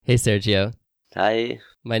Hey Sergio, Hi.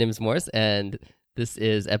 my name is Morris, and this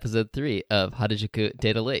is episode 3 of Harajuku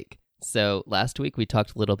Data Lake. So last week we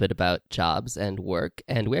talked a little bit about jobs and work,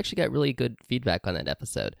 and we actually got really good feedback on that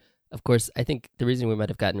episode. Of course, I think the reason we might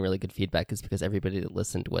have gotten really good feedback is because everybody that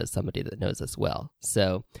listened was somebody that knows us well.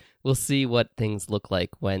 So we'll see what things look like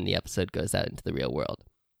when the episode goes out into the real world.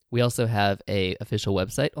 We also have a official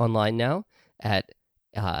website online now at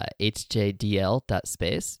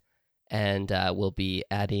HJDL.space, and we'll be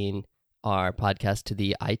adding our podcast to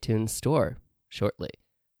the iTunes store shortly.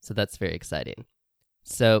 So that's very exciting.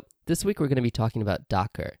 So this week we're going to be talking about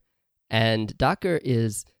Docker. And Docker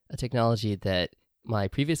is a technology that my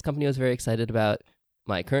previous company was very excited about,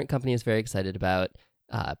 my current company is very excited about,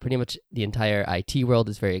 pretty much the entire IT world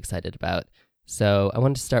is very excited about. So I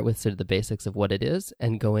wanted to start with sort of the basics of what it is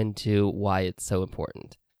and go into why it's so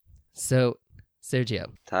important. So, Sergio,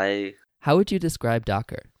 Hi. how would you describe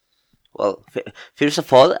Docker? Well, first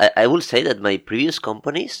of all, I will say that my previous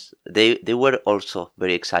companies, they were also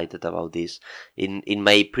very excited about this. In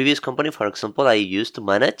my previous company, for example, I used to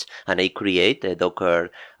manage and I create a Docker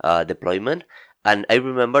deployment. And I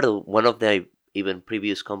remember one of the even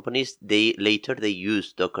previous companies, they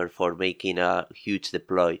used Docker for making a huge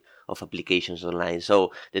deploy of applications online.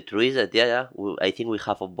 So the truth is that I think we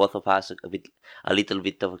have both of us a little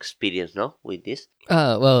bit of experience, no, with this.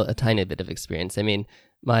 Well, a tiny bit of experience. I mean,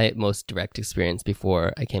 my most direct experience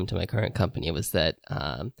before I came to my current company was that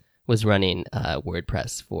was running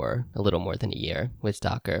WordPress for a little more than a year with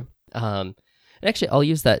Docker. And actually, I'll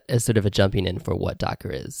use that as sort of a jumping in for what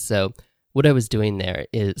Docker is. So what I was doing there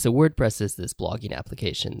is, so WordPress is this blogging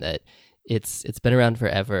application that it's been around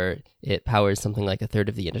forever. It powers something like a third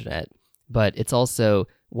of the internet, but it's also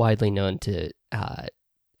widely known to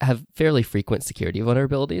have fairly frequent security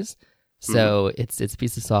vulnerabilities. So it's a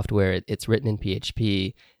piece of software. It's written in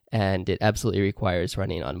PHP, and it absolutely requires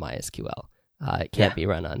running on MySQL. It can't be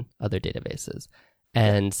run on other databases.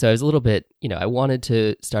 And so I was a little bit, I wanted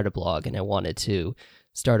to start a blog, and I wanted to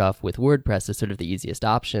start off with WordPress as sort of the easiest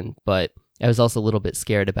option, but I was also a little bit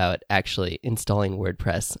scared about actually installing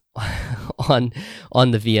WordPress on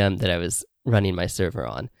the VM that I was running my server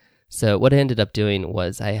on. So what I ended up doing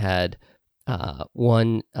was I had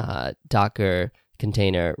one Docker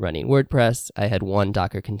container running WordPress. I had one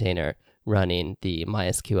Docker container running the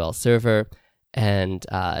MySQL server, and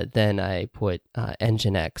then I put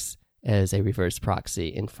Nginx as a reverse proxy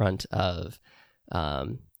in front of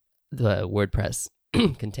the WordPress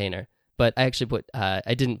container. But I actually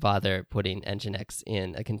I didn't bother putting Nginx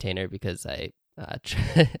in a container because I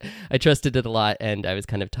trusted it a lot, and I was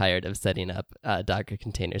kind of tired of setting up Docker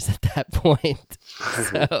containers at that point.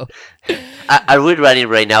 So, Are we running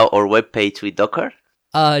right now our web page with Docker?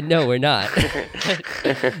 No, we're not.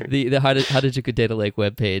 The Harajuku Data Lake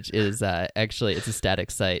webpage is actually it's a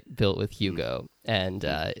static site built with Hugo, and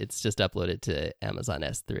it's just uploaded to Amazon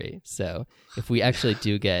S3. So if we actually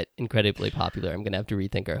do get incredibly popular, I'm going to have to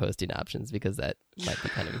rethink our hosting options because that might be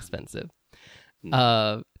kind of expensive.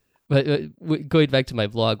 But going back to my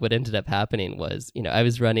blog, what ended up happening was, I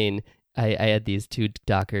was running. I had these two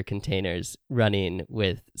Docker containers running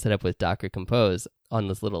set up with Docker Compose on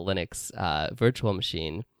this little Linux virtual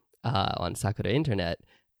machine on Sakura Internet.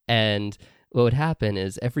 And what would happen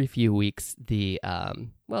is every few weeks,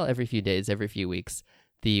 every few days, every few weeks,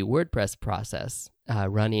 the WordPress process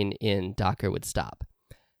running in Docker would stop.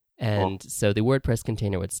 And so the WordPress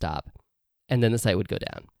container would stop, and then the site would go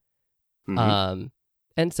down.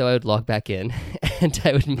 And so I would log back in, and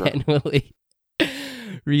I would manually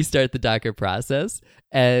restart the Docker process,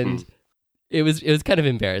 and it was kind of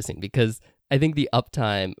embarrassing because I think the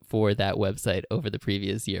uptime for that website over the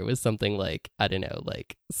previous year was something like, I don't know,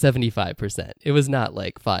 like 75%. It was not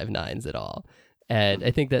like 5 nines at all. And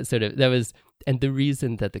I think and the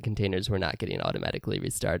reason that the containers were not getting automatically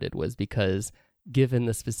restarted was because given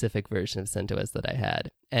the specific version of CentOS that I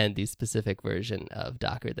had and the specific version of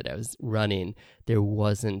Docker that I was running, there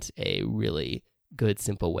wasn't a really good,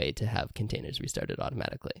 simple way to have containers restarted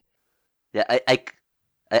automatically. Yeah,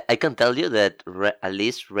 I can tell you that at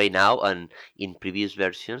least right now and in previous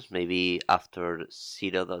versions, maybe after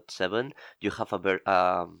 0.7, you have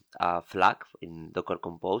a flag in Docker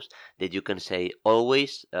Compose that you can say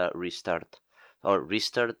always restart or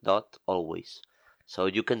restart.always. So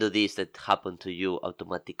you can do this that happen to you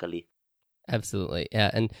automatically. Absolutely.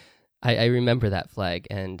 Yeah. And I remember that flag,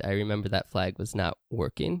 and I remember that flag was not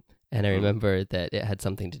working. And I remember that it had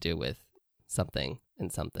something to do with something and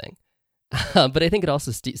something. But I think it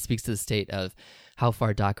also speaks to the state of how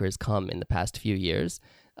far Docker has come in the past few years.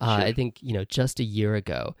 Sure. I think, just a year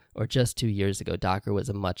ago or just 2 years ago, Docker was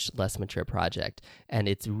a much less mature project, and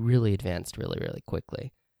it's really advanced really, really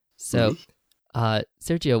quickly. So,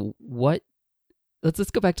 Sergio,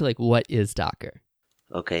 let's go back to like, what is Docker?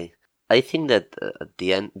 Okay. I think that at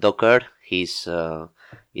the end, Docker is a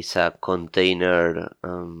container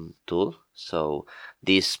tool. So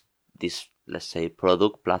this let's say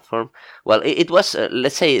product platform. Well, it was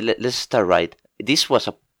let's start right. This was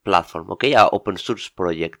a platform, okay, a open source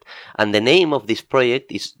project, and the name of this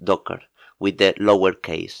project is Docker with the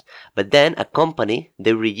lowercase. But then a company,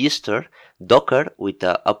 they register Docker with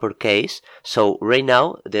the uppercase. So right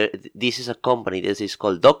now, this is a company that is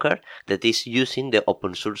called Docker that is using the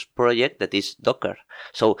open source project that is Docker.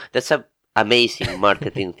 So that's a amazing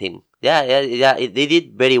marketing thing. Yeah. They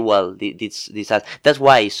did very well. That's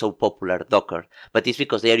why it's so popular, Docker. But it's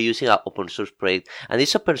because they are using an open source project, and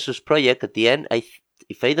this open source project at the end,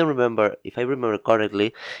 if I remember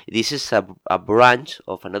correctly, this is a branch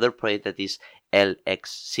of another project that is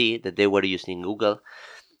LXC that they were using in Google.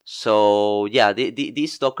 So yeah,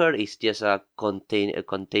 this Docker is just a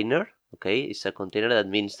container. Okay, it's a container. That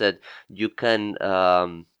means that you can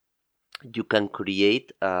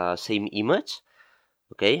create same image,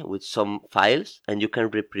 okay, with some files, and you can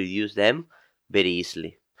reproduce them very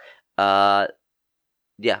easily. Yeah,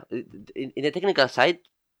 in the technical side,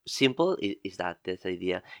 simple is that's the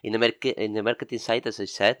idea. In the marketing side, as I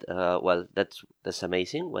said, well, that's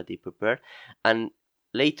amazing what they prepared, and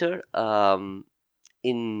later,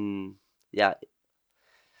 in yeah.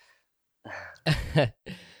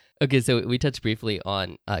 Okay, so we touched briefly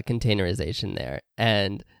on containerization there,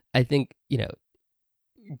 and I think,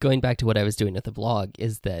 going back to what I was doing with the blog,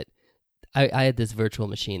 is that I had this virtual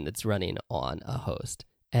machine that's running on a host,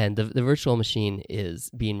 and the virtual machine is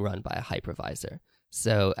being run by a hypervisor.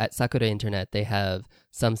 So at Sakura Internet, they have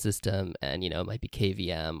some system, and it might be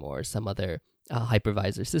KVM or some other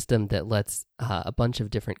hypervisor system that lets a bunch of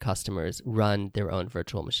different customers run their own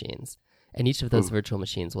virtual machines. And each of those virtual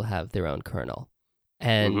machines will have their own kernel.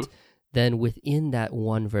 And then within that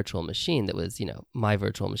one virtual machine that was, my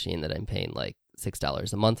virtual machine that I'm paying like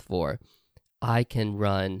 $6 a month for, I can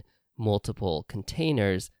run multiple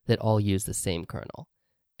containers that all use the same kernel.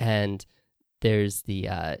 And there's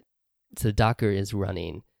so Docker is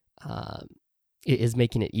running, is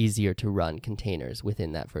making it easier to run containers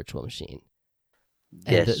within that virtual machine.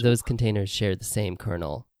 And Yes. those containers share the same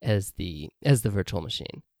kernel as the virtual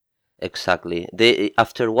machine. Exactly.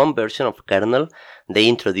 After one version of kernel, they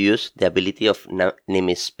introduced the ability of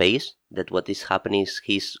namespace. That what is happening is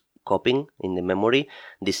he's copying in the memory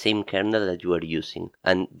the same kernel that you are using,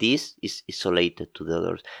 and this is isolated to the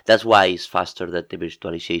others. That's why it's faster than the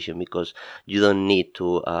virtualization, because you don't need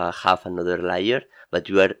to have another layer, but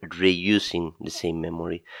you are reusing the same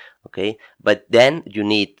memory. Okay, but then you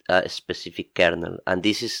need a specific kernel, and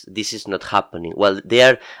this is not happening. Well, they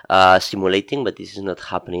are simulating, but this is not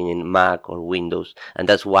happening in Mac or Windows, and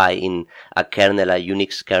that's why in a kernel, a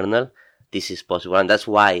Unix kernel, this is possible, and that's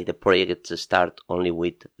why the projects start only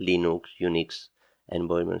with Linux, Unix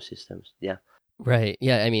environment systems. Yeah. Right.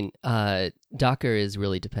 Yeah. I mean, Docker is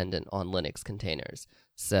really dependent on Linux containers.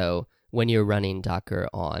 So when you're running Docker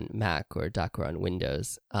on Mac or Docker on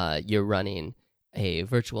Windows, you're running a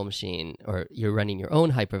virtual machine, or you're running your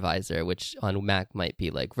own hypervisor, which on Mac might be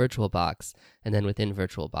like VirtualBox, and then within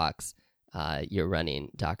VirtualBox, you're running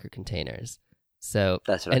Docker containers. So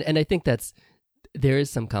That's right. And I think there is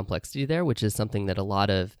some complexity there, which is something that a lot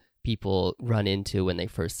of people run into when they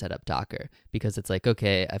first set up Docker, because it's like,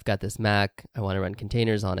 okay, I've got this Mac, I want to run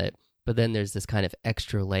containers on it, but then there's this kind of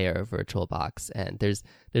extra layer of VirtualBox, and there's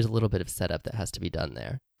a little bit of setup that has to be done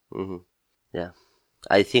there. Mm-hmm. Yeah.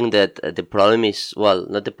 I think that the problem is, well,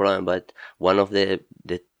 not the problem, but one of the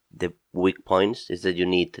weak points is that you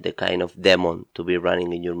need the kind of daemon to be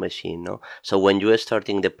running in your machine, no? So when you are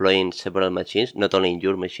starting deploying several machines, not only in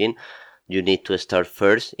your machine, you need to start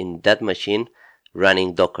first in that machine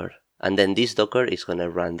running Docker. And then this Docker is going to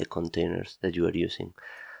run the containers that you are using.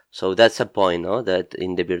 So that's a point, no? That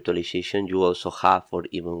in the virtualization you also have, or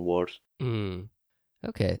even worse.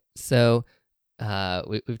 Okay. So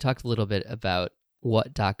we've talked a little bit about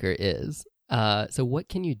what Docker is. So what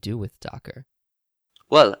can you do with Docker?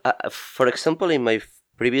 Well, for example, in my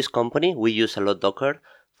previous company, we use a lot Docker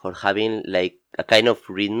for having like a kind of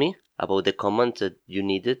README about the commands that you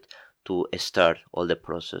needed to start all the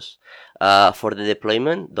process. For the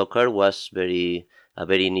deployment, Docker was a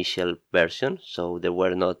very initial version, so there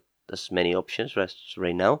were not as many options as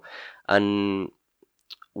right now, and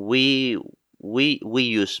we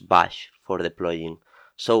use Bash for deploying.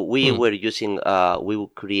 So we were using we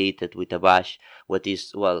created with a Bash what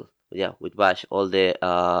is, well, with Bash all the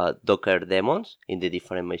Docker daemons in the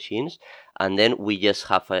different machines, and then we just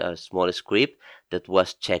have a small script that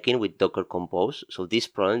was checking with Docker Compose. So this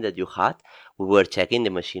problem that you had, we were checking the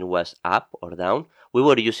machine was up or down. We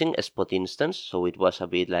were using a spot instance, so it was a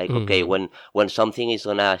bit like, okay, when something is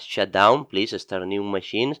gonna shut down, please start new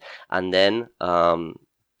machines, and then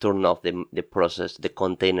turn off the process, the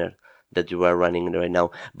container that you are running right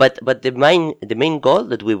now. But the main goal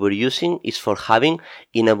that we were using is for having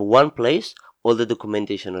in a one place all the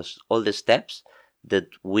documentation, all the steps that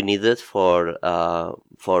we needed for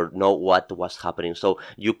know what was happening. So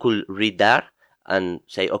you could read that and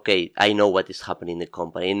say, okay, I know what is happening in the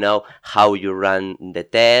company. I know how you run the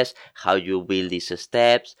test, how you build these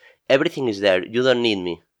steps. Everything is there. You don't need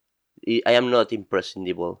me. I am not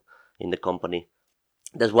imprescindible in the company.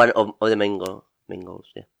 That's one of the main goals.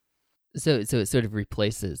 Yeah. So it sort of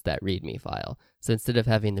replaces that README file. So instead of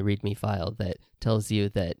having the README file that tells you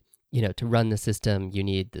that, to run the system, you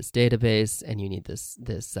need this database, and you need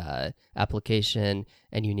this application,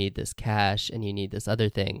 and you need this cache, and you need this other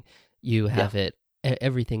thing, you have it.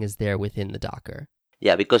 Everything is there within the Docker.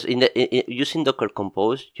 Yeah, because using Docker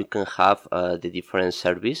Compose, you can have the different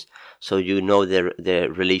service, so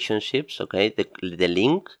the relationships. Okay, the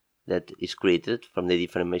link that is created from the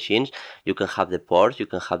different machines. You can have the ports, you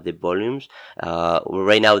can have the volumes.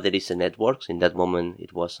 Right now there is a network. In that moment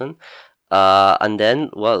it wasn't. And then,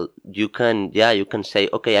 you can say,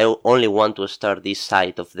 okay, I only want to start this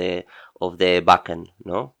side of the backend,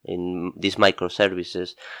 in these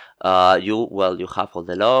microservices. You have all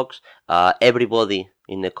the logs. Everybody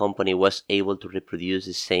in the company was able to reproduce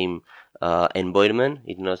the same environment.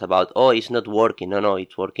 It's not about, it's not working. No,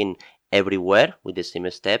 it's working everywhere with the same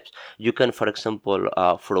steps. You can, for example,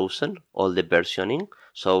 frozen all the versioning.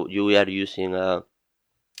 So you are using a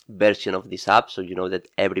version of this app, so you know that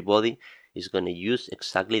everybody is going to use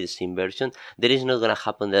exactly the same version. There is not going to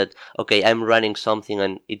happen that, okay, I'm running something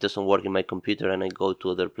and it doesn't work in my computer and I go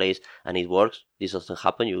to other place and it works. This doesn't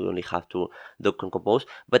happen. You only have to Docker Compose.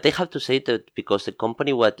 But I have to say that because the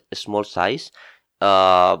company was a small size,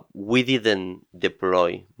 we didn't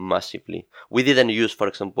deploy massively. We didn't use, for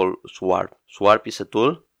example, Swarm. Swarm is a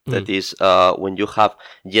tool that is when you have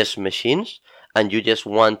just machines and you just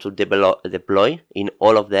want to deploy in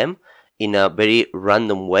all of them in a very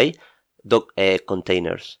random way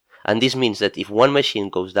containers. And this means that if one machine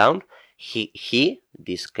goes down,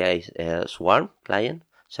 this guy, Swarm client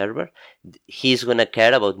server, he's going to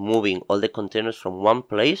care about moving all the containers from one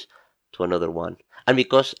place to another one. And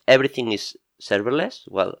because everything is serverless,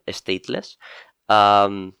 stateless,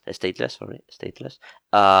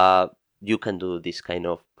 you can do this kind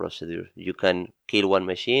of procedure. You can kill one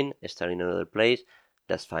machine, start in another place.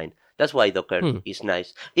 That's fine. That's why Docker is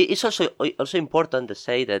nice. It's also important to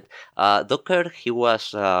say that Docker, he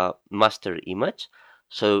was master image.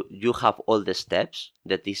 So you have all the steps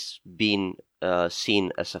that is being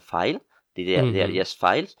seen as a file. They are just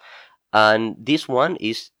files. And this one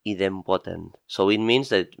is idempotent. So it means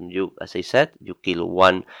that you, as I said, you kill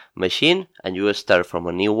one machine and you start from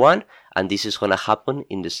a new one. And this is going to happen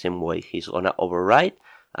in the same way. He's going to overwrite,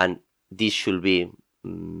 and this should be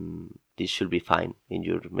fine in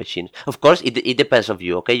your machines. Of course, it depends on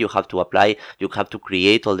you. Okay, you have to apply, you have to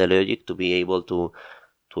create all the logic to be able to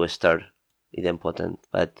start idempotent,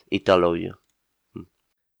 but it allows you.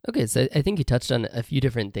 Okay, so I think you touched on a few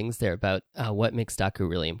different things there about what makes Docker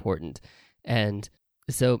really important. And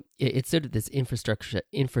so it's sort of this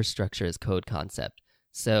infrastructure as code concept.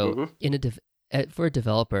 So for a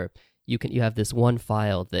developer, you have this one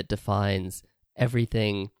file that defines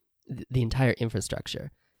everything, the entire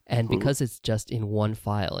infrastructure. And because it's just in one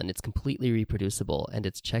file and it's completely reproducible and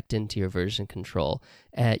it's checked into your version control,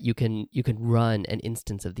 you can run an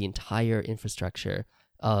instance of the entire infrastructure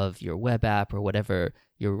of your web app or whatever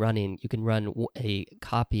you're running. You can run a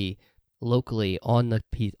copy locally on the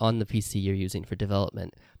PC you're using for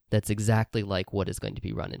development that's exactly like what is going to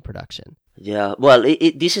be run in production. Yeah,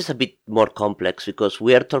 this is a bit more complex because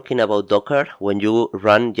we are talking about Docker when you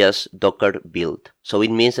run just Docker build. So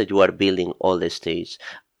it means that you are building all the stages.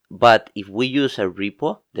 But if we use a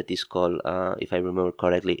repo that is called, if I remember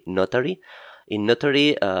correctly, Notary, in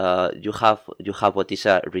Notary you have what is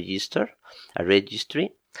a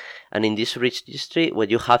registry, and in this registry what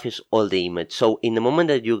you have is all the image. So in the moment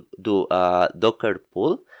that you do a Docker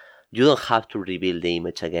pull, you don't have to rebuild the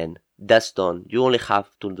image again. That's done. You only have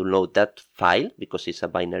to load that file because it's a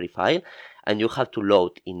binary file, and you have to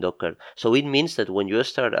load in Docker. So it means that when you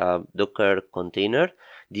start a Docker container,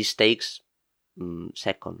 this takes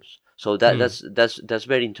seconds. So that's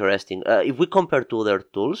very interesting. If we compare to other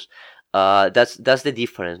tools, That's the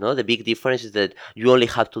difference, no? The big difference is that you only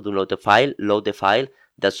have to download the file, load the file.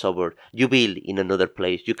 That's over. You build in another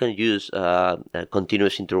place. You can use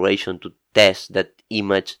continuous integration to test that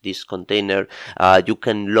image, this container. You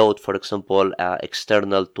can load, for example,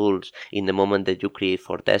 external tools in the moment that you create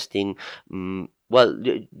for testing. Well,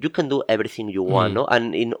 you can do everything you want, no?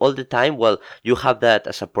 And in all the time, well, you have that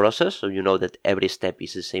as a process, so you know that every step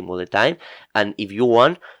is the same all the time. And if you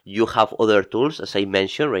want, you have other tools, as I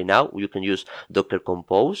mentioned right now. You can use Docker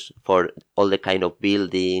Compose for all the kind of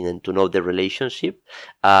building and to know the relationship.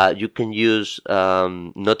 You can use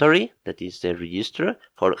Notary, that is the register,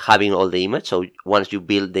 for having all the image. So once you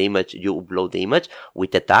build the image, you upload the image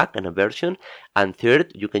with a tag and a version. And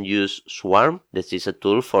third, you can use Swarm. This is a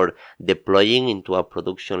tool for deploying into a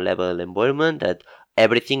production level environment that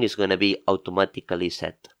everything is going to be automatically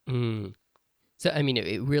set. So, I mean,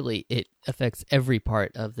 it really affects every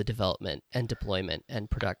part of the development and deployment and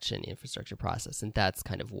production infrastructure process. And that's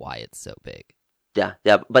kind of why it's so big. Yeah.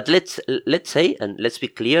 But let's say, and let's be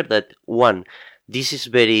clear that one, this is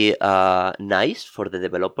very nice for the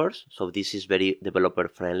developers. So this is very developer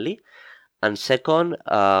friendly. And second,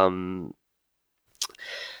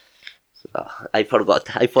 I forgot.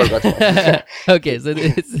 Okay, so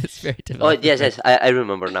it's very developer. Oh, yes, I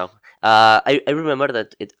remember now. I remember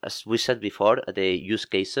that, as we said before, the use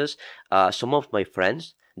cases, some of my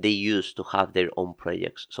friends, they used to have their own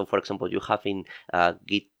projects. So, for example, you have in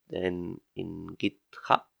Git and in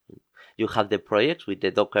GitHub, you have the projects with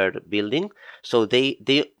the Docker building. So they,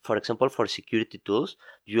 for example, for security tools,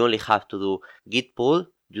 you only have to do git pull,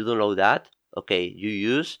 you download that, okay, you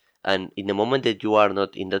use, and in the moment that you are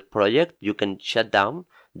not in that project, you can shut down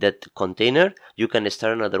that container, you can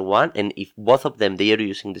start another one, and if both of them, they are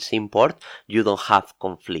using the same port, you don't have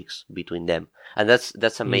conflicts between them. And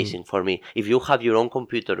that's amazing for me. If you have your own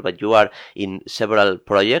computer, but you are in several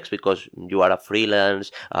projects because you are a freelance,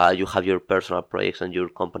 you have your personal projects and your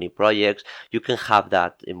company projects, you can have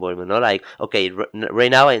that environment. No? Like, okay,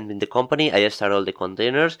 right now I'm in the company, I start all the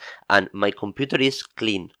containers, and my computer is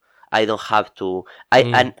clean. I don't have to,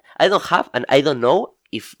 and I don't know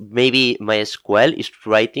if maybe MySQL is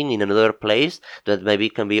writing in another place that maybe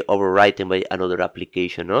can be overwritten by another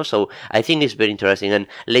application. No? So I think it's very interesting. And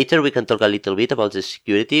later we can talk a little bit about the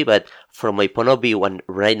security, but from my point of view, and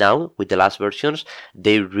right now with the last versions,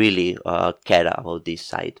 they really care about this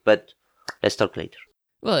side. But let's talk later.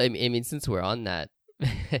 Well, I mean, since we're on that,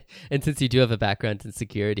 and since you do have a background in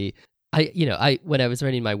security, when I was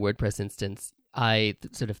running my WordPress instance, I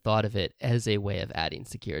sort of thought of it as a way of adding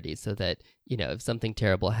security so that, if something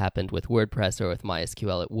terrible happened with WordPress or with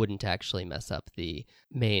MySQL, it wouldn't actually mess up the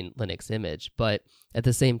main Linux image. But at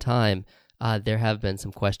the same time, there have been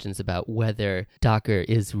some questions about whether Docker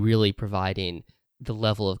is really providing the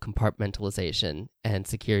level of compartmentalization and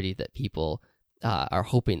security that people are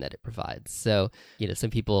hoping that it provides. So, some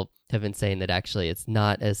people have been saying that actually it's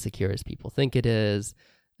not as secure as people think it is,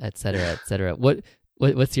 et cetera, et cetera.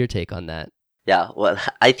 What's your take on that? Yeah, well,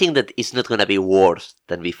 I think that it's not going to be worse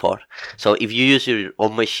than before. So if you use your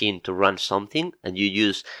own machine to run something and you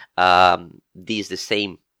use this the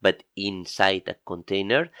same, but inside a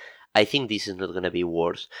container, I think this is not going to be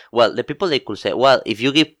worse. Well, the people, they could say, well, if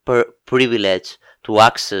you give privilege to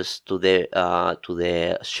access to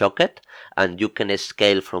the socket and you can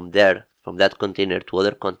scale from there, from that container to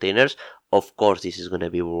other containers, of course this is going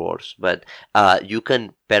to be worse. But you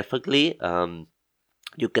can perfectly...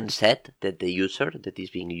 you can set that the user that is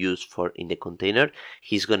being used for in the container,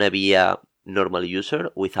 he's going to be a normal user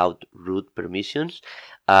without root permissions.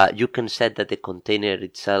 You can set that the container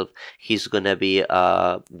itself, he's going to be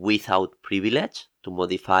without privilege to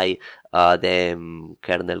modify the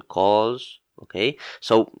kernel calls. Okay,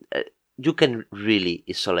 so you can really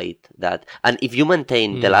isolate that. And if you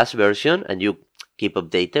maintain the last version and you keep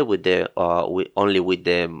updated with the only with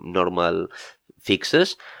the normal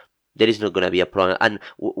fixes, there is not going to be a problem. And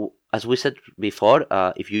as we said before,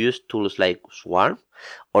 if you use tools like Swarm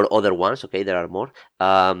or other ones, okay, there are more,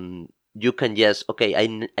 you can just, okay,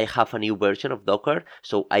 I have a new version of Docker,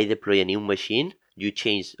 so I deploy a new machine, you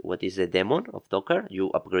change what is the daemon of Docker, you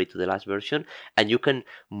upgrade to the last version, and you can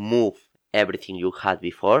move everything you had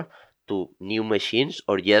before to new machines,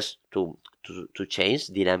 or just to change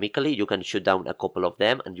dynamically. You can shut down a couple of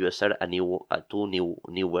them and you start two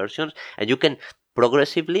new versions, and you can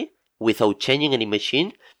progressively, without changing any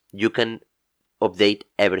machine, you can update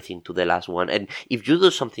everything to the last one. And if you do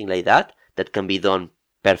something like that, that can be done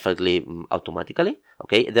perfectly automatically.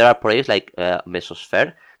 Okay, there are projects like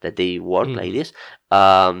Mesosphere that they work like this.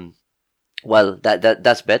 Well,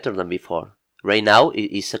 that's better than before. Right now,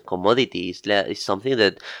 it's a commodity. It's something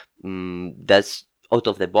that that's out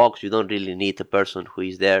of the box. You don't really need a person who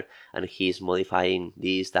is there and he's modifying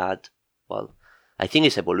this, that. Well, I think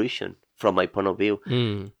it's evolution from my point of view.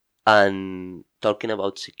 And talking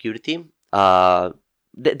about security, I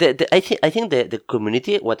think the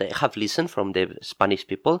community, what I have listened from the Spanish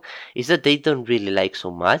people, is that they don't really like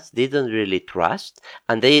so much. They don't really trust,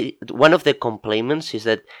 and one of the complaints is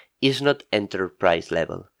that it's not enterprise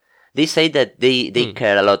level. They say that they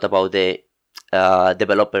care a lot about the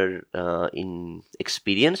developer in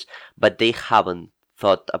experience, but they haven't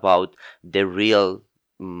thought about the real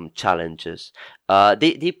challenges.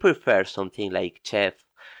 They prefer something like Chef,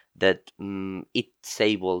 that it's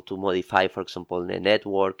able to modify, for example, the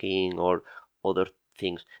networking or other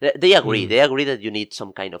things. They agree. They agree that you need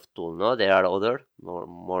some kind of tool. No, there are other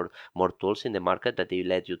more tools in the market that they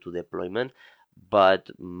let you to deployment. But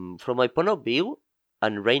from my point of view,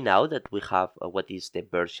 and right now that we have what is the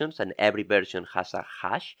versions, and every version has a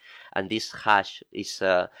hash, and this hash is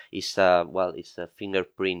it's a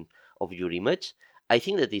fingerprint of your image. I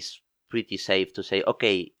think that it's pretty safe to say,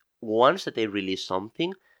 okay, once that they release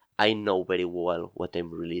something, I know very well what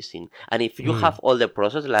I'm releasing. And if you have all the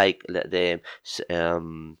process, like the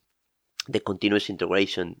continuous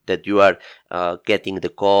integration, that you are getting the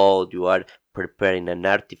code, you are preparing an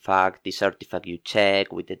artifact, this artifact you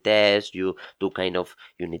check with the test, you do kind of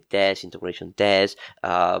unit test, integration test,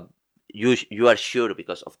 you are sure,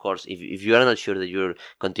 because of course if you are not sure that your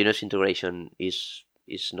continuous integration is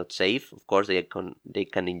not safe, of course they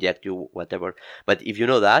can inject you whatever. But if you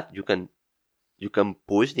know that, you can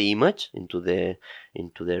push the image into the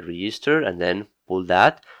register and then pull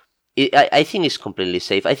that. I think it's completely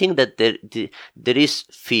safe. I think that there is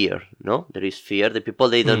fear, no? There is fear. The people,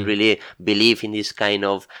 they don't really believe in this kind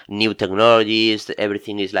of new technologies.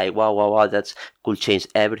 Everything is like, wow, that could change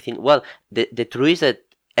everything. Well, the truth is that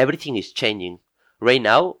everything is changing. Right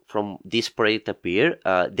now, from this project appear,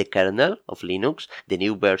 the kernel of Linux, the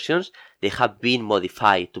new versions, they have been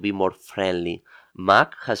modified to be more friendly.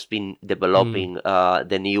 Mac has been developing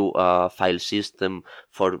the new file system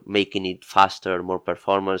for making it faster, more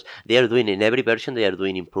performance. They are doing, in every version, they are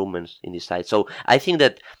doing improvements in this side. So I think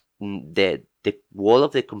that the world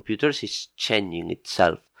of the computers is changing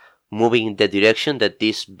itself, moving in the direction that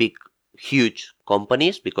these big, huge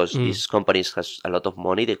companies, because these companies has a lot of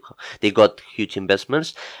money, they got huge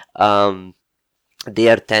investments, they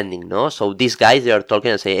are tending, no? So these guys, they are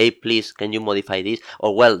talking and say, hey, please, can you modify this?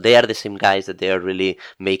 Or, well, they are the same guys that they are really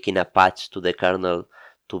making a patch to the kernel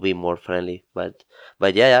to be more friendly. But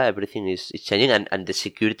yeah, everything is changing. And the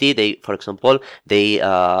security, they, for example, they,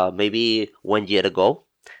 maybe 1 year ago,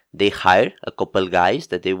 they hired a couple guys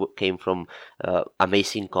that they came from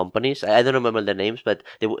amazing companies. I don't remember the names, but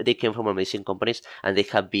they came from amazing companies, and they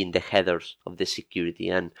have been the headers of the security.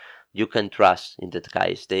 And you can trust in that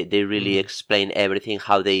guys. They really explain everything,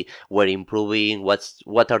 how they were improving,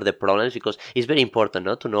 what are the problems, because it's very important,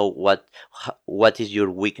 no, to know what is your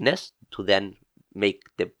weakness to then make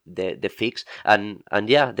the fix. And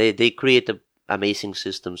yeah, they create amazing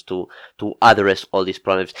systems to address all these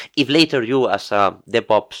problems. If later you, as a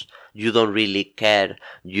DevOps, you don't really care,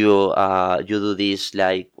 you do this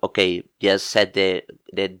like, okay, just set the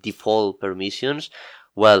default permissions,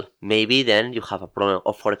 well, maybe then you have a problem.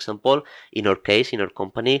 Or, for example, in our case, in our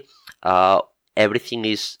company, everything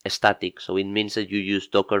is static. So it means that you use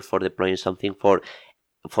Docker for deploying something for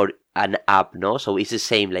an app, no? So it's the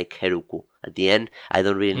same like Heroku. At the end, I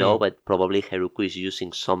don't really know, but probably Heroku is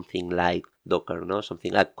using something like Docker, no?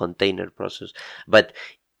 Something like container process. But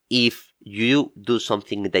if you do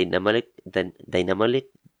something dynamically,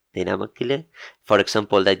 for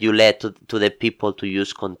example, that you let to the people to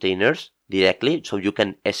use containers directly, so you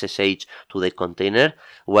can SSH to the container,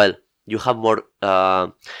 well, you have more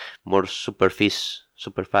superfice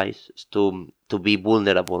to be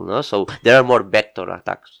vulnerable, no? So there are more vector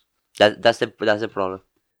attacks. That's the problem.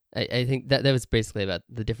 I think that was basically about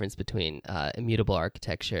the difference between immutable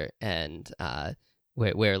architecture and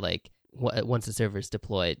where like once a server is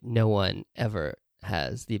deployed, no one ever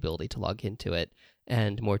has the ability to log into it,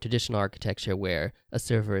 and more traditional architecture where a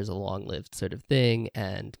server is a long-lived sort of thing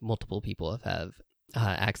and multiple people have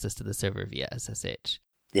access to the server via SSH.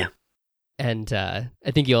 Yeah. And I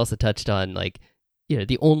think you also touched on, like, you know,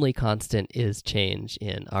 the only constant is change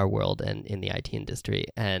in our world and in the IT industry.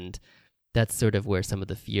 And that's sort of where some of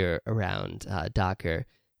the fear around Docker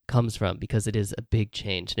comes from, because it is a big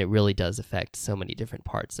change and it really does affect so many different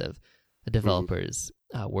parts of a developer's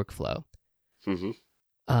workflow. Mm-hmm.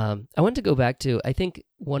 I want to go back to, I think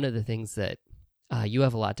one of the things that you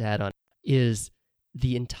have a lot to add on is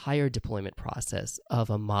the entire deployment process of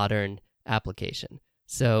a modern application.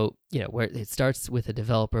 So, where it starts with a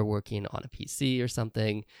developer working on a PC or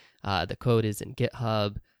something, the code is in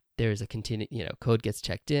GitHub. There's a code gets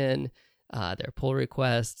checked in. There are pull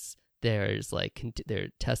requests. There's their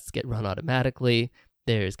tests get run automatically.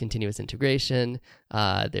 There's continuous integration.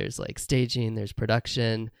 There's staging. There's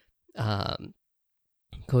production.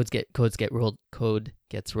 Code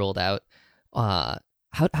gets rolled out.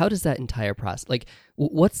 How does that entire process,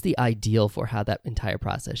 what's the ideal for how that entire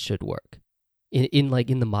process should work in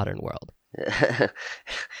the modern world?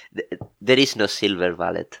 There is no silver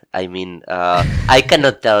bullet. I mean, I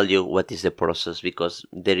cannot tell you what is the process because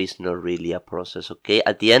there is not really a process. Okay,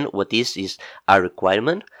 at the end, what is a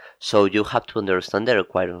requirement. So you have to understand the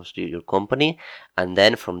requirements to your company, and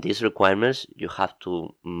then from these requirements, you have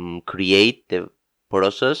to create the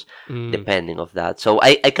process depending of that. So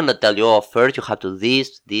I cannot tell you, first you have to do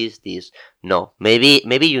this. No, maybe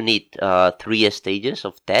you need 3 stages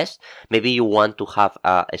of test. Maybe you want to have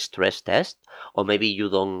a stress test, or maybe you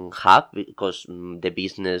don't have because the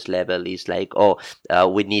business level is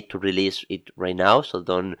we need to release it right now, so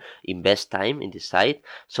don't invest time in the site.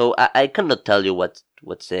 So I cannot tell you what's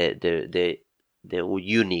the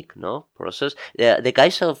unique process. The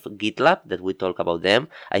guys of GitLab that we talk about them,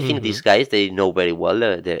 I think these guys, they know very well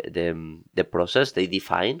the process they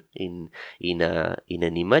define in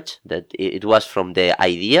an image, that it was from the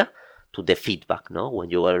idea to the feedback, when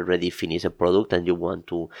you already finish a product and you want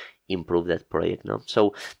to improve that project.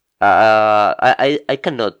 So I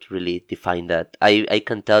cannot really define that. I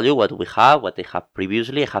can tell you what we have, what I have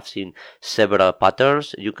previously. I have seen several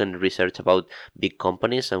patterns. You can research about big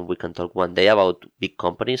companies, and we can talk one day about big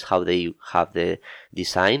companies, how they have the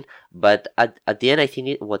design. But at the end, I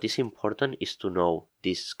think what is important is to know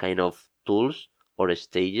these kind of tools or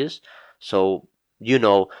stages. So you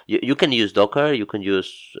can use Docker, you can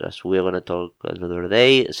use, as we're going to talk another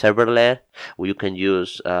day, serverless, or you can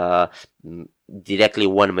use directly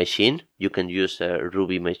one machine. You can use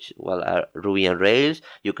Ruby and Rails.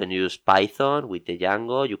 You can use Python with the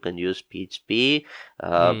Django. You can use PHP.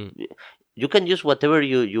 You can use whatever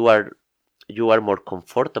you are more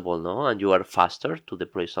comfortable, and you are faster to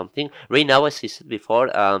deploy something. Right now, as I said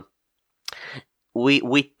before,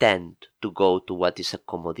 we tend to go to what is a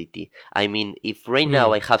commodity. I mean, if right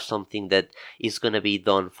now I have something that is going to be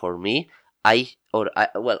done for me, well,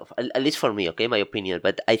 at least for me, okay, my opinion,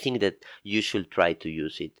 but I think that you should try to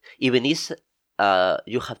use it. Even if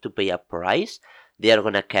you have to pay a price, they are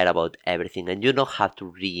going to care about everything, and you don't have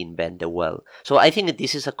to reinvent the wheel. So I think that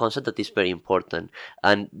this is a concept that is very important.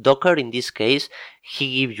 And Docker, in this case,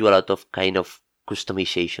 he gives you a lot of kind of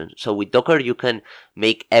customization. So with Docker, you can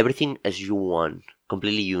make everything as you want,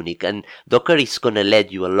 completely unique. And Docker is going to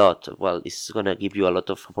let you a lot. Well, it's going to give you a lot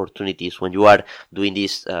of opportunities when you are doing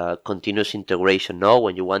this continuous integration,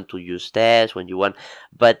 when you want to use tests, when you want.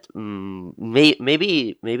 But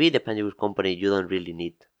maybe depending on your company, you don't really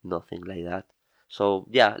need nothing like that. So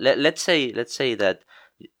yeah, let's say that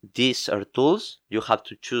these are tools. You have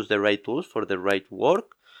to choose the right tools for the right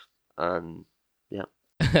work, and yeah.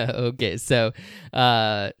 Okay, so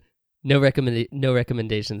no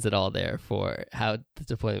recommendations at all there for how the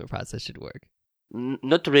deployment process should work.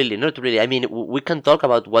 Not really. I mean, we can talk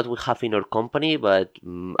about what we have in our company, but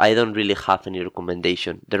I don't really have any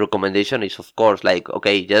recommendation. The recommendation is, of course,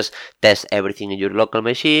 okay, just test everything in your local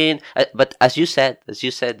machine. But as you said,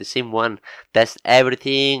 the same one, test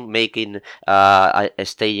everything, making a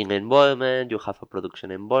staging environment. You have a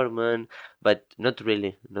production environment, but not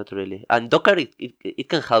really. And Docker, it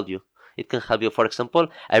can help you. It can help you. For example,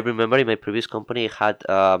 I remember in my previous company, I had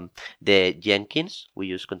the Jenkins. We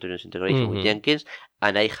use continuous integration with Jenkins,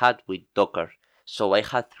 and I had with Docker. So I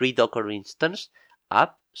had 3 Docker instances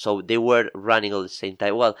up. So they were running all the same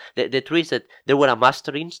time. Well, the truth is that there were a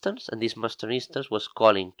master instance, and this master instance was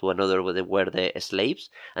calling to another where they were the slaves,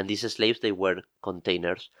 and these slaves, they were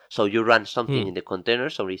containers. So you run something in the container,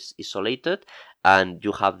 so it's isolated, and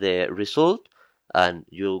you have the result, and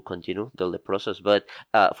you continue the process. But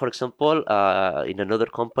for example, in another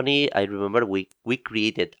company, I remember we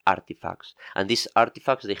created artifacts, and these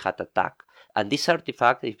artifacts, they had a tag, and this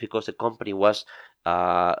artifact is because the company was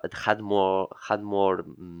had more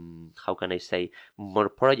how can I say, more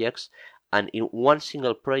projects, and in one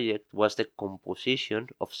single project was the composition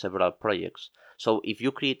of several projects. So if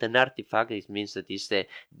you create an artifact, it means that it's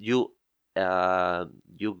you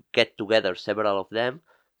get together several of them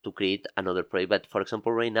to create another project. But for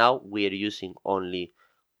example, right now we are using only,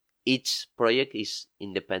 each project is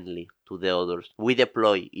independently to the others. We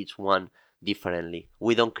deploy each one differently.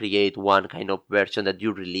 We don't create one kind of version that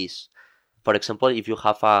you release For example, if you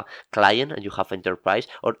have a client and you have enterprise,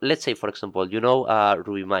 or let's say, for example,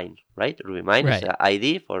 RubyMine, right? RubyMine is Right. an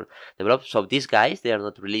ID for develop. So these guys, they are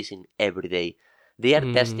not releasing every day. They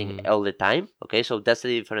are testing all the time. Okay, so that's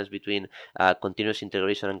the difference between continuous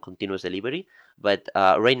integration and continuous delivery. But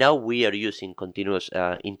right now we are using continuous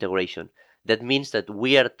integration. That means that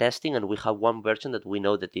we are testing and we have one version that we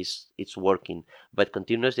know that it's working. But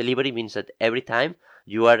continuous delivery means that every time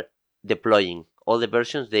you are deploying all the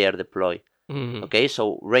versions, they are deployed. Okay,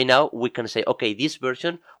 so right now we can say, okay, this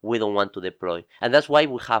version we don't want to deploy. And that's why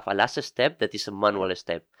we have a last step that is a manual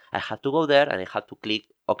step. I have to go there and I have to click,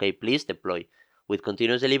 okay, please deploy. With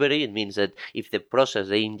continuous delivery, it means that if the process,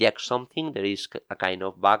 they inject something, there is a kind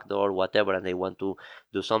of backdoor, whatever, and they want to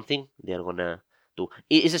do something, they're gonna do.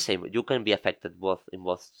 It's the same. You can be affected in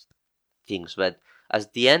both things. But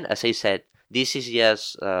at the end, as I said, this is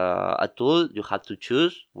just a tool. You have to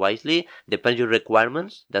choose wisely. Depends your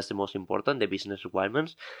requirements. That's the most important, the business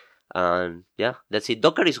requirements. And yeah, that's it.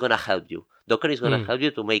 Docker is going to help you. Docker is going to help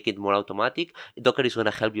you to make it more automatic. Docker is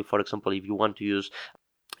going to help you, for example, if you want to use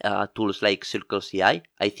tools like Circle CI.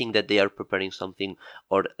 I think that they are preparing something,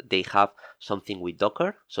 or they have something with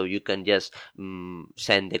Docker, so you can just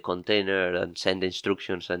send the container and send the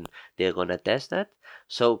instructions, and they're gonna test that.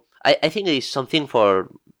 So I think it is something for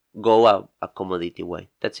go a commodity way.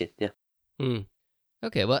 That's it. Yeah.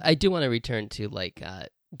 Okay. Well, I do want to return to like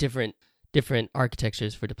different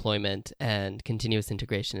architectures for deployment and continuous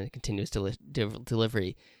integration and continuous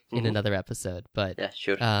delivery in another episode. But yeah,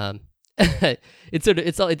 sure. I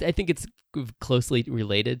think it's closely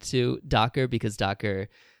related to Docker because Docker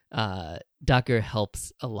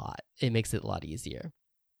helps a lot. It makes it a lot easier.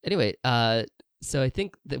 Anyway, so I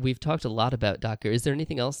think that we've talked a lot about Docker. Is there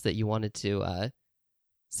anything else that you wanted to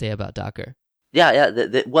say about Docker? Yeah.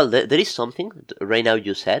 There is something right now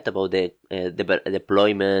you said about the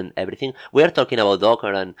deployment, everything. We are talking about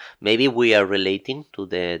Docker, and maybe we are relating to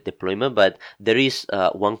the deployment, but there is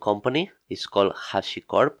one company. It's called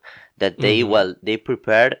HashiCorp that they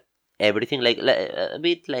prepared everything like a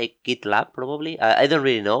bit like GitLab probably. I don't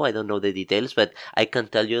really know. I don't know the details, but I can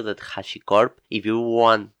tell you that HashiCorp, if you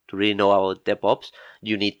want to really know about DevOps,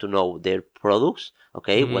 you need to know their products.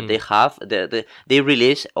 Okay, what they have, they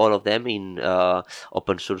release all of them in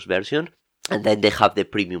open source version, and then they have the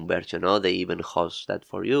premium version. No, they even host that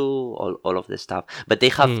for you, all of the stuff. But they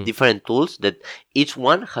have different tools that each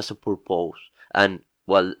one has a purpose, and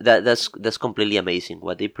well, that's completely amazing.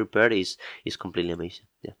 What they prepare is completely amazing.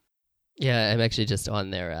 Yeah. Yeah, I'm actually just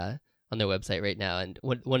on their website right now, and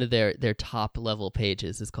one of their top level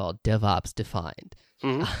pages is called DevOps Defined.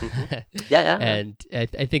 Yeah. And I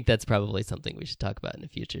think that's probably something we should talk about in a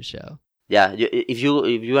future show. Yeah, if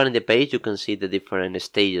you are on the page, you can see the different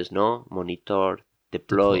stages. No, monitor,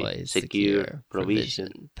 deploy, secure,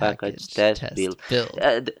 provision, package, test, build.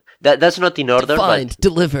 That's not in order. Defined, but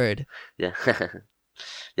delivered. Yeah.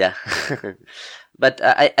 Yeah. But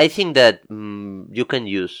I think that you can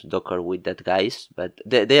use Docker with that, guys. But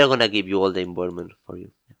they are gonna give you all the environment for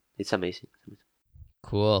you. It's amazing.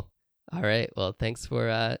 Cool. All right. Well, thanks for.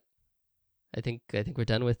 I think we're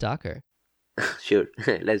done with Docker. Sure.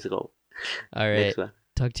 Let's go. All right.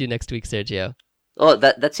 Talk to you next week, Sergio. Oh,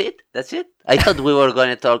 that's it. That's it. I thought we were going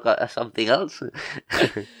to talk something else.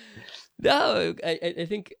 No, I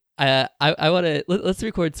think I want to. Let's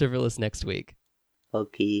record serverless next week.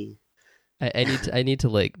 Okay. I need to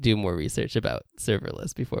like do more research about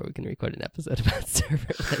serverless before we can record an episode about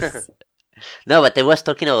serverless. No, but I was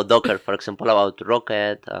talking about Docker, for example, about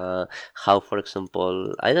Rocket, how, for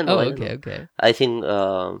example, I don't know. Okay. I think,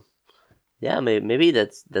 yeah, maybe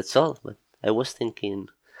that's all. But I was thinking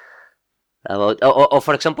about, or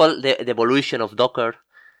for example, the evolution of Docker,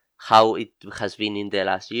 how it has been in the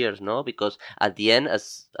last years, no? Because at the end,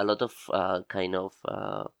 as a lot of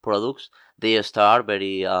products, they start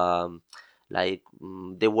very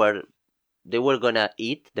they were gonna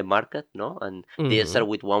eat the market, no? And they start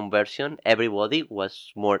with one version. Everybody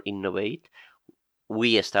was more innovate.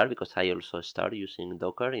 We start, because I also start using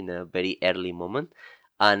Docker in a very early moment.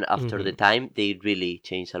 And after the time, they really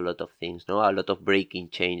changed a lot of things, no? A lot of breaking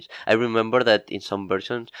change. I remember that in some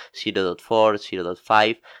versions, 0.4,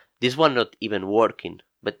 0.5, this one not even working.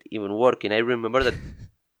 But even working, I remember that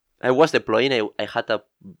I was deploying, I had a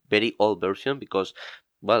very old version because,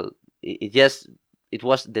 well, it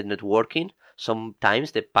was the networking.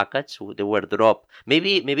 Sometimes the packets, they were dropped.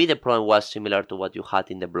 Maybe the problem was similar to what you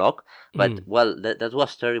had in the blog, but well, that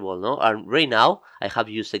was terrible, no? And right now I have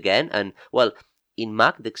used again, and well, in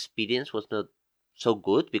Mac the experience was not so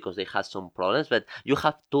good because they had some problems, but you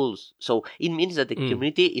have tools, so it means that the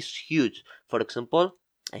community is huge. For example,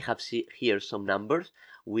 I have here some numbers.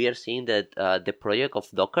 we are seeing that the project of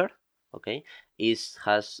Docker, okay,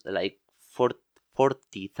 has like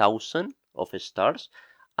 40,000 of stars,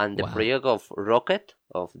 and the Wow. project of Rocket,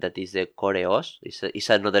 of that is the Coreos, is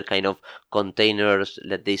another kind of containers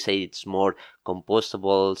that they say it's more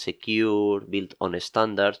compostable, secure, built on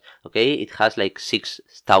standards. Okay, it has like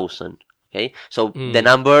 6,000. Okay, so the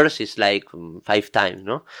numbers is like 5 times,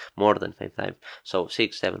 no, more than 5 times. So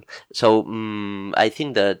 6, 7. So I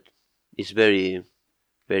think that is very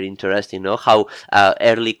very interesting, no? How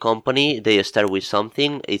early company they start with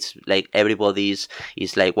something. It's like everybody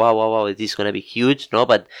is like wow wow wow, this is gonna be huge, no?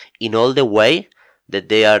 But in all the way that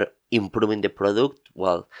they are improving the product,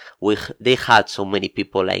 well, they had so many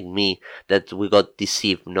people like me that we got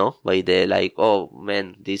deceived, no? By the like, oh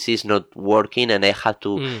man, this is not working, and I had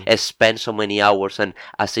to spend so many hours. And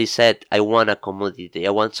as I said, I want a commodity.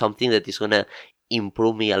 I want something that is gonna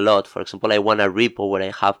improve me a lot. For example, I want a repo where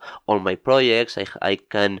I have all my projects. I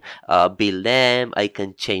can build them. I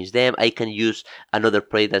can change them. I can use another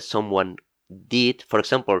project that someone did. For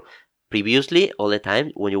example, previously, all the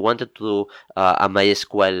time, when you wanted to do a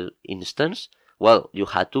MySQL instance, well, you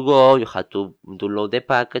had to go, you had to download the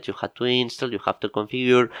package, you had to install, you have to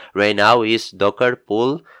configure. Right now is Docker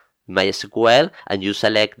pull MySQL, and you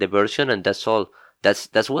select the version, and that's all.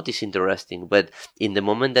 That's what is interesting. But in the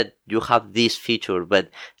moment that you have this feature,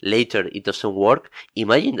 but later it doesn't work,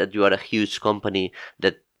 imagine that you are a huge company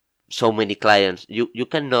that so many clients, you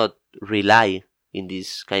cannot rely in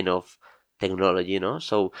this kind of technology,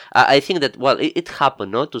 So I think that, well, it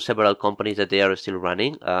happened, no, to several companies that they are still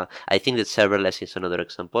running. I think that serverless is another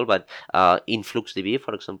example, but InfluxDB,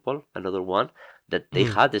 for example, another one that they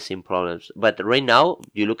had the same problems. But right now,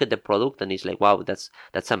 you look at the product and it's like, wow, that's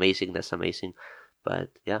amazing, that's amazing. But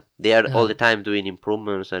yeah, they are all the time doing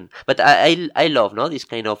improvements, but I love, no, this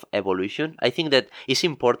kind of evolution. I think that it's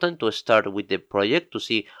important to start with the project to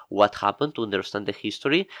see what happened, to understand the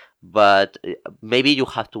history, but maybe you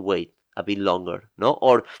have to wait a bit longer, no,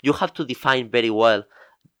 or you have to define very well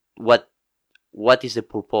what is the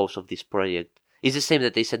purpose of this project. It's the same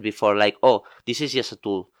that they said before, like, oh, this is just a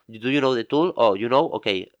tool. Do you know the tool? Oh, you know?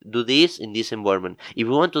 Okay, do this in this environment. If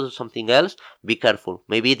you want to do something else, be careful.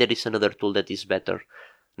 Maybe there is another tool that is better.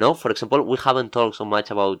 No? For example, we haven't talked so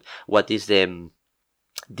much about what is the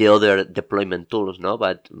other deployment tools, no?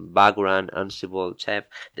 But Background, Ansible, Chef.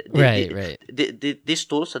 Right. These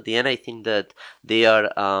tools, at the end, I think that they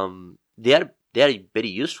are very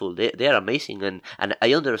useful. They are amazing, and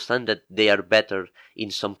I understand that they are better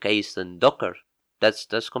in some case than Docker.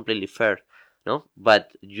 That's completely fair, no?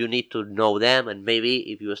 But you need to know them, and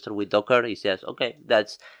maybe if you start with Docker, it's just okay.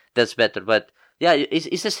 That's better. But yeah,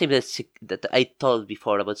 it's the same that I told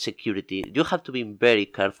before about security. You have to be very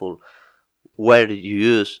careful where you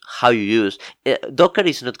use, how you use. Docker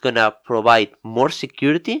is not gonna provide more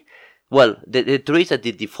security. Well, the truth is that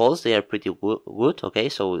the defaults, they are pretty good, okay?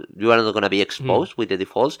 So you are not going to be exposed with the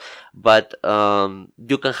defaults, but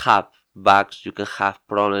you can have bugs, you can have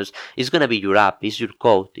problems. It's going to be your app, it's your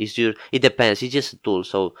code, it depends, it's just a tool.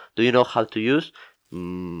 So do you know how to use?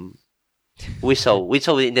 We saw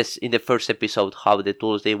in the first episode how the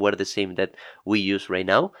tools, they were the same that we use right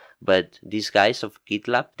now, but these guys of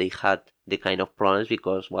GitLab, they had the kind of problems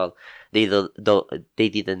because, well, they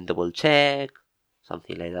didn't double check,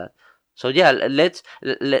 something like that. So yeah, let's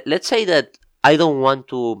say that I don't want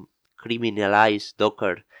to criminalize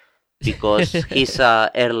Docker because he's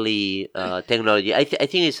early technology. I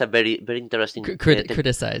think it's a very very interesting.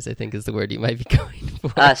 Criticize, I think, is the word you might be going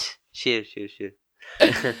for. Sure.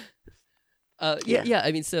 Yeah.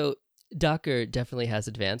 I mean, so Docker definitely has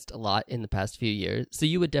advanced a lot in the past few years. So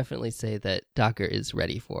you would definitely say that Docker is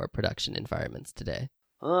ready for production environments today.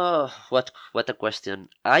 Oh, what a question.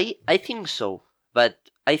 I think so, but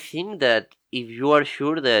I think that if you are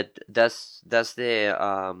sure that that's the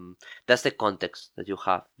context that you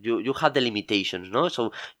have, you have the limitations, no?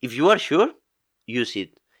 So if you are sure, use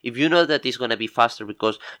it. If you know that it's gonna be faster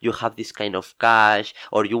because you have this kind of cache,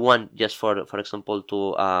 or you want just for example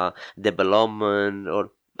to development,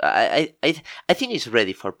 or I think it's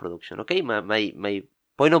ready for production. Okay, my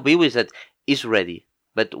point of view is that it's ready,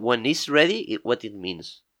 but when it's ready, what it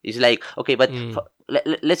means. It's like, okay, but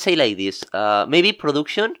let's say like this. Maybe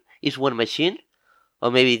production is one machine, or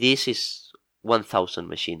maybe this is 1,000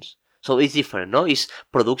 machines. So it's different, no? It's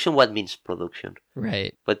production. What means production?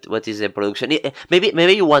 Right. But what is the production?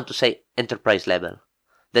 Maybe you want to say enterprise level.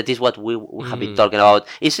 That is what we have been talking about.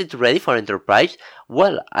 Is it ready for enterprise?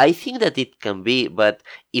 Well, I think that it can be, but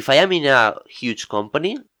if I am in a huge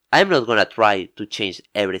company, I'm not gonna try to change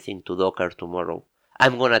everything to Docker tomorrow.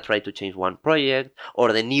 I'm going to try to change one project,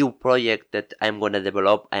 or the new project that I'm going to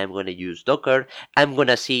develop, I am going to use Docker. I'm going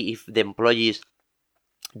to see if the employees,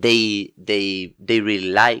 they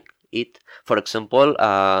really like it. For example,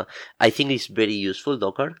 I think it's very useful,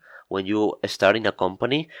 Docker, when you start in a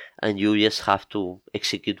company and you just have to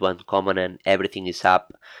execute one command and everything is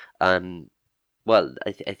up. And well,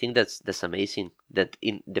 I think that's amazing that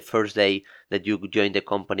in the first day that you join the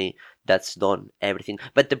company, that's done, everything.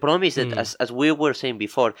 But the problem is that, as we were saying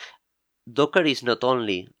before, Docker is not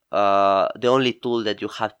only the only tool that you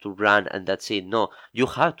have to run and that's it. No, you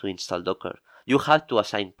have to install Docker. You have to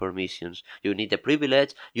assign permissions. You need the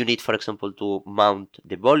privilege. You need, for example, to mount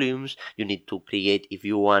the volumes. You need to create, if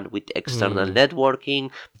you want, with external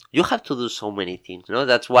networking. You have to do so many things. You know?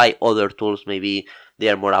 That's why other tools, maybe they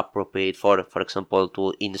are more appropriate for example,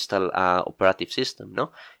 to install an operative system.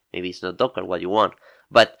 No, maybe it's not Docker what you want,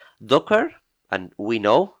 but Docker, and we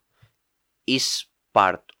know, is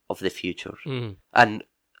part of the future. And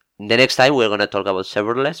the next time we're going to talk about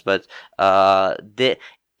serverless, but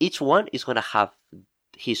each one is going to have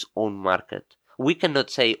his own market. We cannot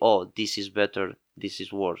say, oh, this is better, this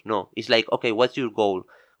is worse. No, it's like, okay, what's your goal?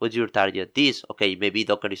 What's your target? This, okay, maybe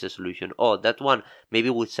Docker is a solution. Oh, that one, maybe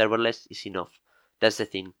with serverless is enough. That's the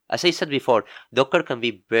thing. As I said before, Docker can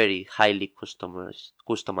be very highly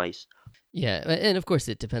customized. Yeah, and of course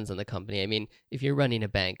it depends on the company. I mean, if you're running a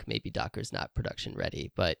bank, maybe Docker's not production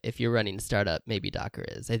ready, but if you're running a startup, maybe Docker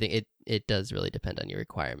is. I think it does really depend on your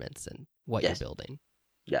requirements and what you're building.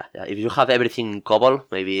 Yeah. If you have everything in COBOL,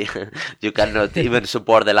 maybe you cannot even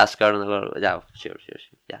support the last kernel. Yeah, sure.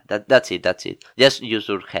 Yeah, that's it. Just use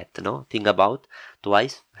your head, no? Think about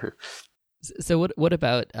twice. So what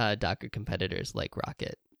about Docker competitors like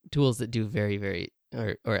Rocket? Tools that do very, very,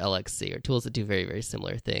 or LXC, or tools that do very, very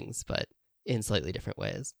similar things, but in slightly different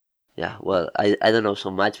ways. Yeah, well, I don't know so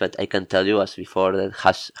much, but I can tell you as before that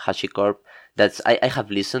HashiCorp, I have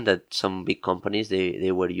listened that some big companies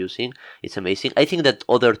they were using. It's amazing. I think that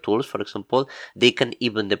other tools, for example, they can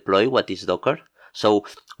even deploy what is Docker. So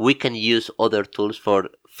we can use other tools for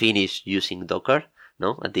finish using Docker.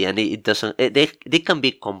 No, at the end it doesn't. They can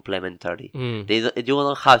be complementary. You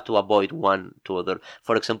don't have to avoid one to other.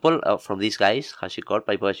 For example, from these guys, HashiCorp,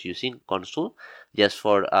 I was using Consul just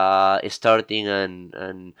for starting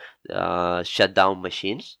and shut down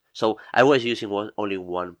machines. So I was using only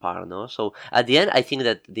one part, no? So at the end, I think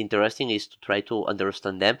that the interesting is to try to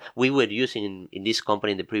understand them. We were using in this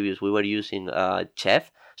company in the previous, we were using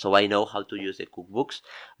Chef. So I know how to use the cookbooks,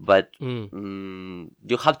 but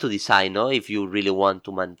you have to decide, no, if you really want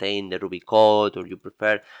to maintain the Ruby code or you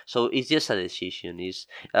prefer. So it's just a decision. It's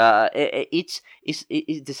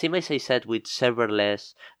the same as I said with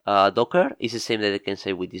serverless Docker. It's the same that I can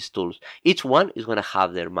say with these tools. Each one is going to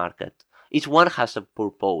have their market. Each one has a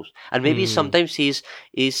purpose, and maybe sometimes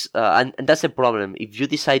and that's the problem. If you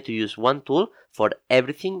decide to use one tool for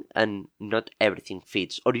everything and not everything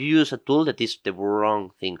fits, or you use a tool that is the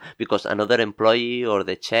wrong thing because another employee or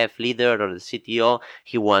the chef leader or the CTO,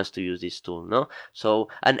 he wants to use this tool, no? So,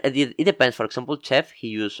 and it depends. For example, Chef, he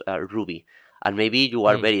uses Ruby. And maybe you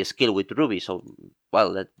are very skilled with Ruby, so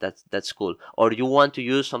well, that's cool. Or you want to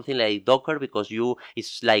use something like Docker because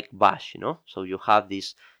it's like Bash, you know. So you have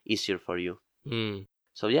this easier for you.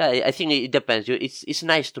 So yeah, I think it depends. It's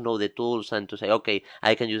nice to know the tools and to say, okay,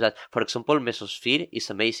 I can use that. For example, Mesosphere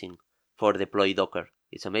is amazing for deploy Docker.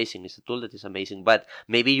 It's amazing. It's a tool that is amazing. But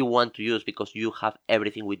maybe you want to use, because you have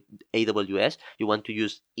everything with AWS, you want to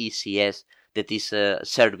use ECS, that is a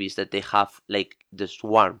service that they have, like the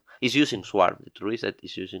Swarm. It's using Swarm. The truth is that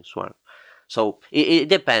it's using Swarm. So it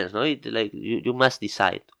depends, no? You must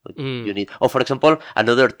decide what you need. Or for example,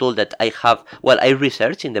 another tool that I have, I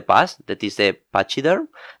researched in the past, that is the Pachyderm,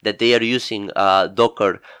 that they are using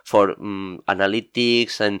Docker for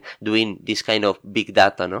analytics and doing this kind of big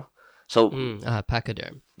data, no? So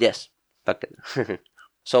Pachyderm. Yes, Pachyderm.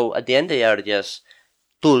 So at the end, they are just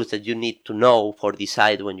tools that you need to know for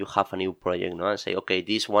decide when you have a new project, no? And say, okay,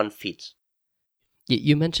 this one fits.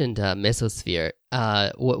 You mentioned Mesosphere.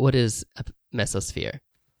 What is a Mesosphere?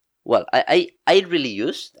 Well, I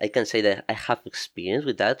can say that I have experience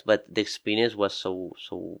with that, but the experience was so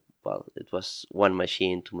it was one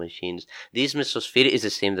machine, two machines. This Mesosphere is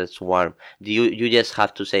the same as Swarm. You just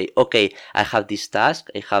have to say, okay, I have this task,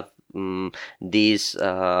 I have this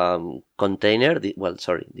container,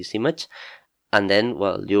 this image, and then,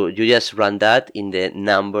 you just run that in the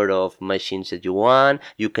number of machines that you want.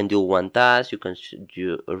 You can do one task.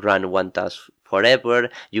 You run one task forever.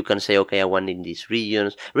 You can say, okay, I want in these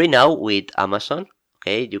regions. Right now with Amazon,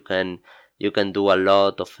 okay, you can You can do a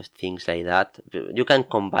lot of things like that. You can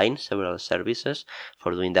combine several services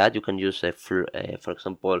for doing that. You can use, for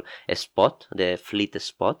example, a spot, the fleet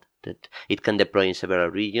spot, that it can deploy in several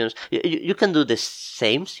regions. You can do the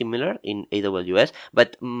same, similar in AWS,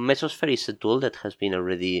 but Mesosphere is a tool that has been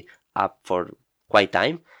already up for quite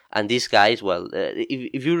time. And these guys, well,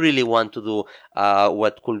 if you really want to do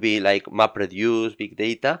what could be like MapReduce, big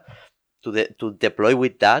data, to deploy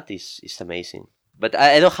with that is amazing. But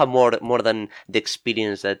I don't have more than the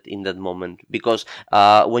experience that in that moment, because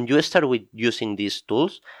when you start with using these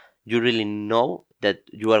tools, you really know that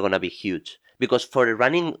you are gonna be huge. Because for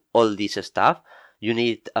running all this stuff, you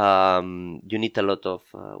need a lot of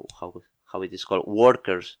how it is called,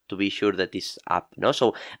 workers, to be sure that it's up. No,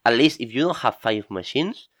 so at least if you don't have 5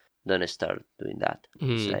 machines, don't start doing that.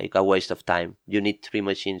 It's like a waste of time. You need 3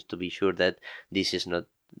 machines to be sure that this is not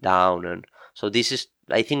down. And so this is,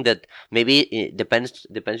 I think that maybe it depends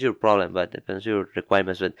your problem, but depends your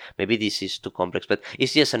requirements, but maybe this is too complex, but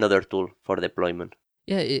it's just another tool for deployment.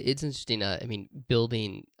 Yeah, it's interesting. I mean,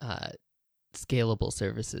 building scalable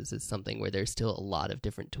services is something where there's still a lot of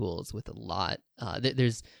different tools with a lot.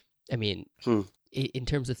 In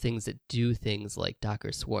terms of things that do things like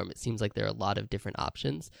Docker Swarm, it seems like there are a lot of different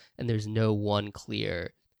options, and there's no one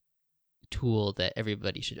clear tool that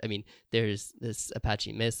everybody should. I mean, there's this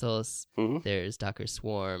Apache Mesos, there's Docker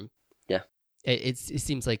Swarm. Yeah, it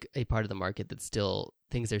seems like a part of the market that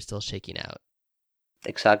things are still shaking out.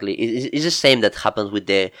 Exactly. It's the same that happens with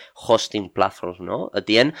the hosting platforms, no? At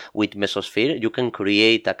the end, with Mesosphere, you can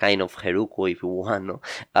create a kind of Heroku if you want, no?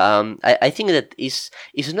 I think that it's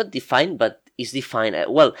not defined, but it's defined.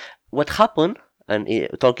 Well, what happened, and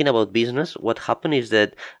talking about business, what happened is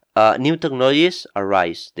that new technologies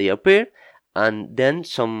arise. They appear, and then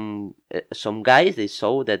some guys, they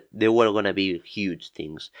saw that they were going to be huge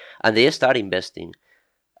things, and they start investing.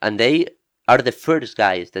 And they are the first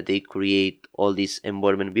guys that they create all this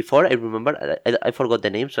environment. Before, I remember, I forgot the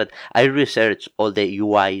names, but I researched all the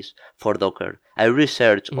UIs for Docker. I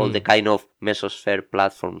researched all the kind of Mesosphere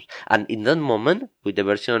platforms. And in that moment, with the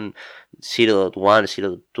version 0.1,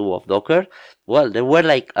 0.2 of Docker, well, there were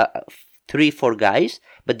like 3-4 guys,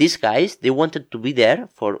 but these guys, they wanted to be there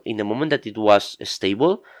for in the moment that it was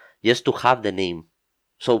stable, just to have the name.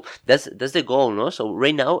 So that's the goal, no? So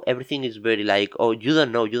right now, everything is very like, oh, you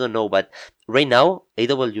don't know. But right now,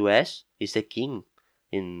 AWS is the king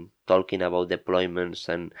in talking about deployments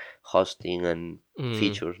and hosting and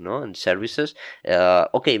features, no? And services.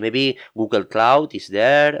 Okay, maybe Google Cloud is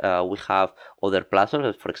there. We have other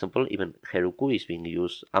platforms. For example, even Heroku is being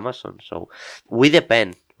used Amazon. So we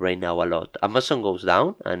depend right now a lot. Amazon goes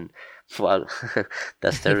down and, well,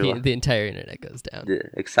 that's terrible. The entire internet goes down. Yeah,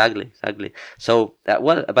 exactly. So,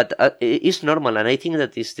 but it's normal, and I think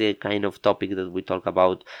that is the kind of topic that we talk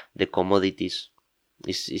about, the commodities.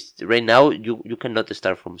 Is right now you cannot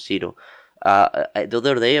start from zero. The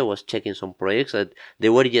other day I was checking some projects that they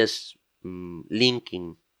were just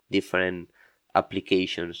linking different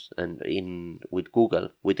applications and with Google,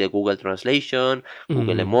 with the Google Translation,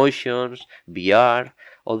 Google Emotions, VR,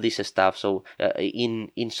 all this stuff. So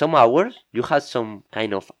in some hours you had some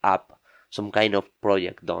kind of app, some kind of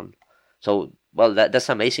project done. So, well, that's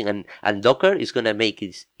amazing, and Docker is gonna make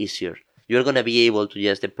it easier. You're gonna be able to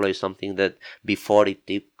just deploy something that before it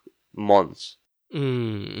took months.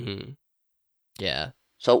 Yeah.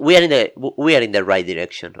 So we are in the right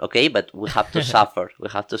direction, okay? But we have to suffer. We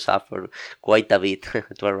have to suffer quite a bit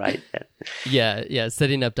to arrive there. Yeah.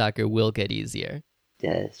 Setting up Docker will get easier.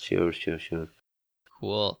 Yeah, sure.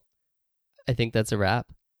 Cool. I think that's a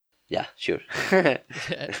wrap. Yeah, sure.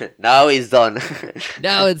 Now it's done.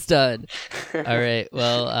 Now it's done. All right.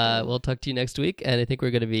 Well, we'll talk to you next week, and I think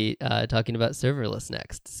we're going to be talking about serverless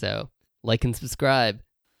next. So like and subscribe.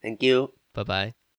 Thank you. Bye-bye.